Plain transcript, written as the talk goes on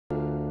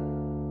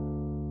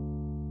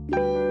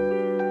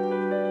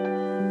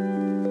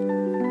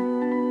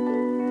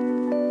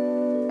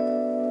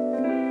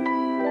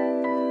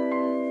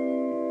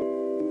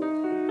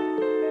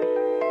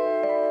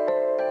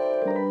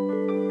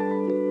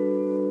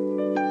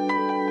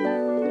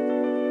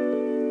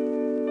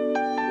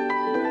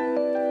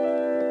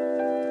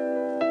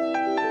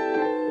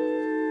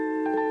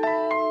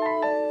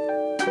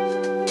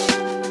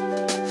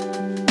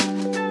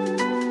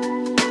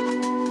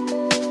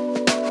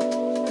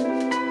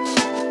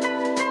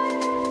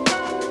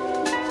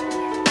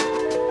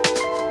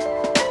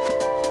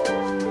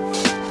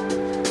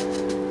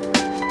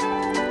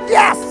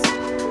Yes!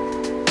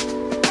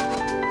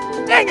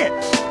 Dang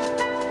it!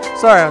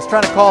 Sorry, I was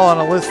trying to call on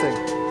a listing.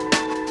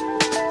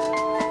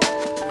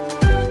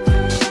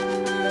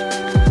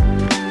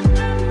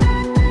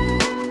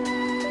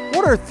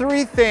 What are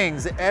 3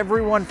 things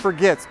everyone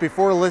forgets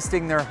before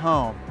listing their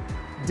home?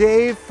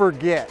 Dave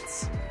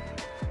forgets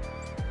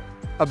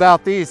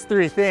about these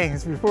 3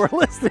 things before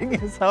listing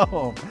his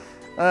home.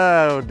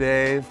 Oh,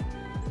 Dave,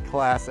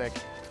 classic.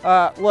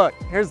 Look,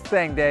 here's the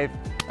thing, Dave.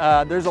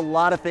 There's a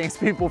lot of things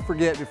people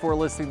forget before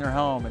listing their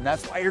home, and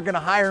that's why you're gonna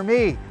hire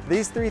me.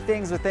 These 3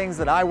 things are things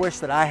that I wish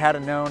that I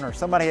had known or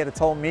somebody had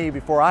told me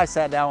before I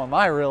sat down with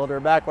my realtor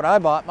back when I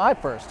bought my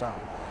first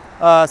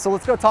home. So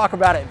let's go talk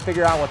about it and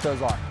figure out what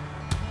those are.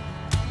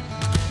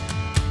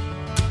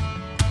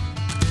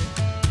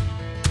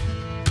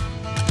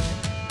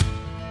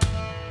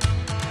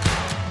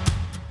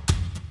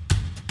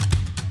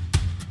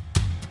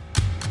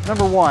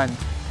 Number 1,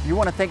 you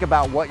want to think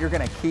about what you're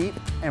going to keep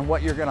and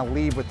what you're going to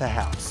leave with the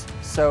house.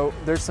 So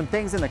there's some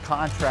things in the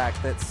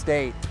contract that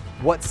state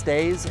what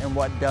stays and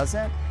what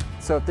doesn't.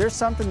 So if there's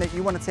something that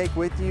you want to take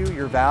with you,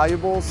 your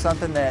valuables,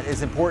 something that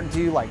is important to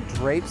you, like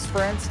drapes,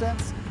 for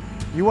instance,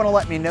 you want to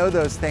let me know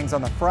those things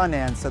on the front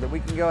end so that we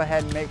can go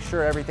ahead and make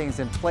sure everything's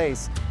in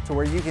place to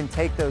where you can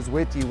take those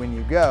with you when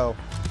you go.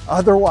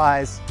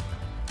 Otherwise,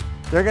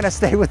 they're going to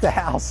stay with the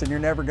house and you're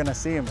never going to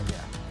see them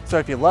again. So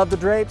if you love the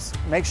drapes,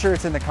 make sure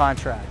it's in the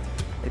contract.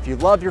 If you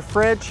love your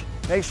fridge,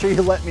 make sure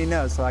you let me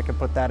know so I can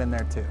put that in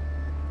there too.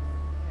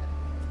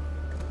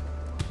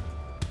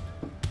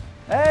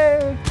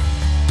 Hey!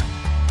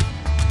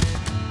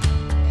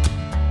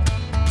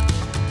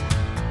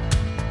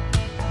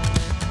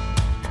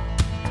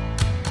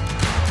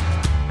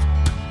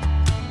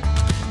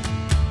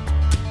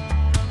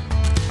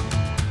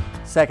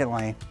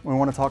 Secondly, we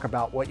want to talk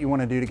about what you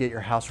want to do to get your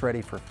house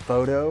ready for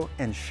photo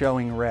and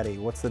showing ready.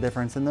 What's the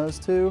difference in those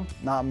two?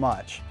 Not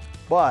much.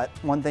 But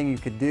one thing you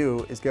could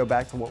do is go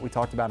back to what we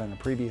talked about in a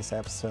previous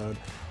episode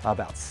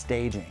about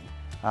staging.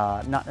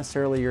 Not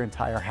necessarily your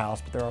entire house,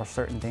 but there are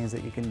certain things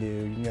that you can do.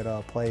 You can go to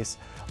a place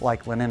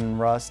like Linen and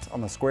Rust on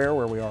the square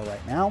where we are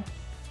right now,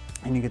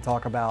 and you can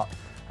talk about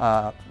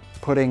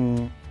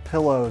putting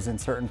pillows in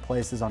certain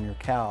places on your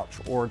couch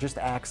or just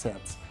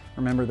accents.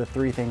 Remember the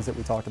 3 things that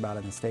we talked about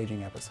in the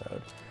staging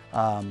episode.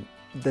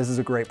 This is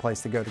a great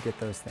place to go to get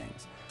those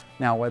things.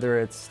 Now, whether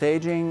it's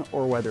staging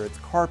or whether it's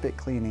carpet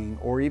cleaning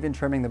or even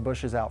trimming the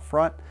bushes out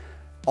front,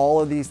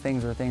 all of these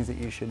things are things that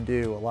you should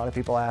do. A lot of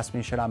people ask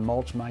me, should I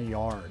mulch my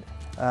yard?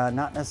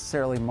 Not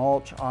necessarily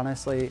mulch,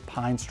 honestly.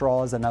 Pine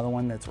straw is another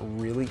one that's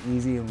really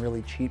easy and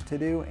really cheap to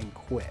do and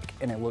quick,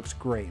 and it looks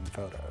great in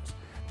photos.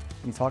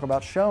 When you talk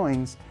about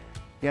showings,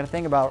 you gotta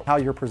think about how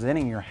you're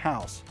presenting your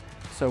house.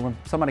 So when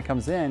somebody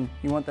comes in,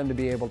 you want them to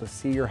be able to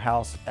see your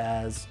house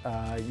as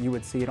you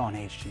would see it on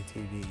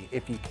HGTV,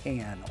 if you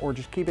can, or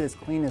just keep it as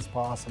clean as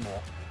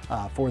possible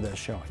for those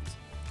showings.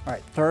 All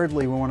right,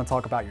 thirdly, we want to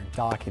talk about your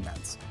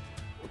documents.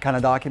 What kind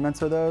of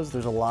documents are those?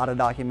 There's a lot of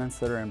documents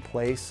that are in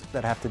place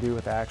that have to do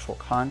with the actual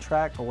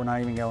contract, but we're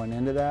not even going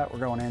into that. We're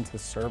going into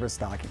service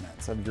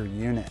documents of your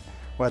unit,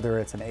 whether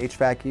it's an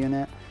HVAC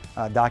unit,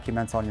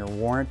 documents on your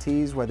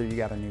warranties, whether you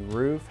got a new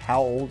roof,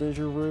 how old is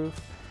your roof,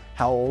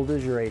 how old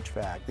is your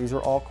HVAC? These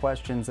are all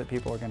questions that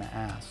people are going to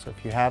ask. So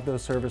if you have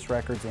those service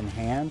records in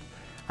hand,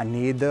 I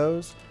need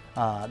those.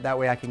 That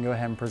way I can go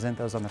ahead and present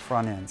those on the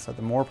front end. So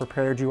the more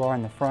prepared you are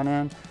on the front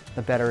end,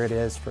 the better it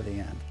is for the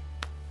end.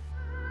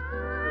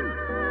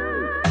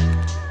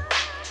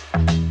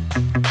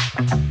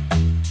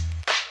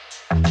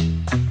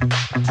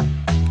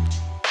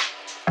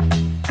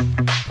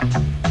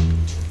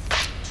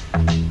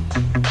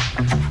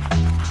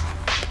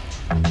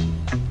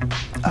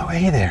 Oh,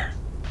 hey there.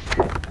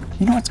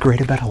 You know what's great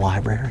about a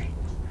library?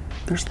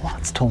 There's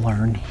lots to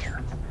learn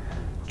here.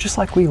 Just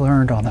like we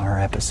learned on our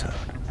episode.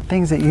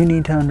 Things that you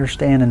need to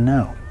understand and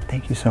know.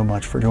 Thank you so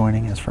much for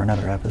joining us for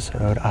another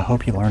episode. I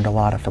hope you learned a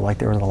lot. I feel like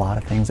there was a lot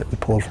of things that we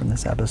pulled from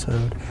this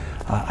episode.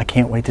 I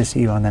can't wait to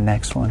see you on the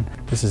next one.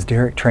 This is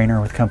Derek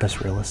Trainer with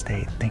Compass Real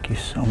Estate. Thank you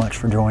so much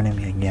for joining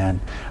me again.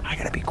 I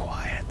gotta be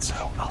quiet,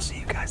 so I'll see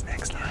you guys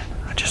next time.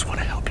 I just want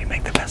to help you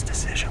make the best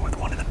decision with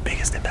one of the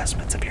biggest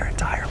investments of your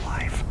entire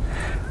life.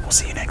 We'll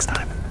see you next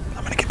time.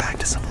 I'm gonna get back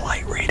to some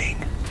light reading.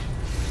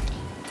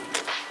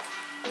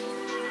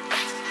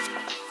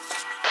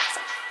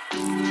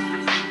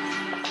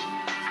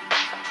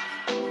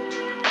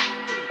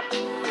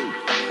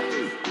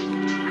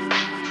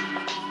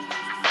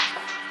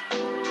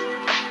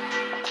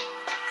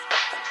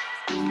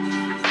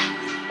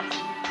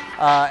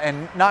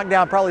 and knock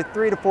down probably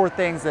 3 to 4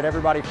 things that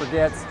everybody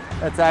forgets.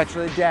 That's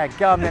actually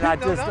dadgummit. I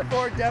No, just not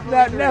 4,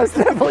 definitely 3. no, it's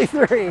definitely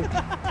 3.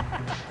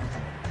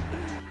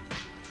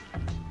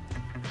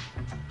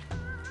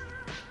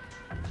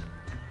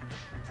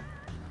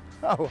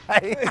 Oh,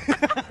 hey.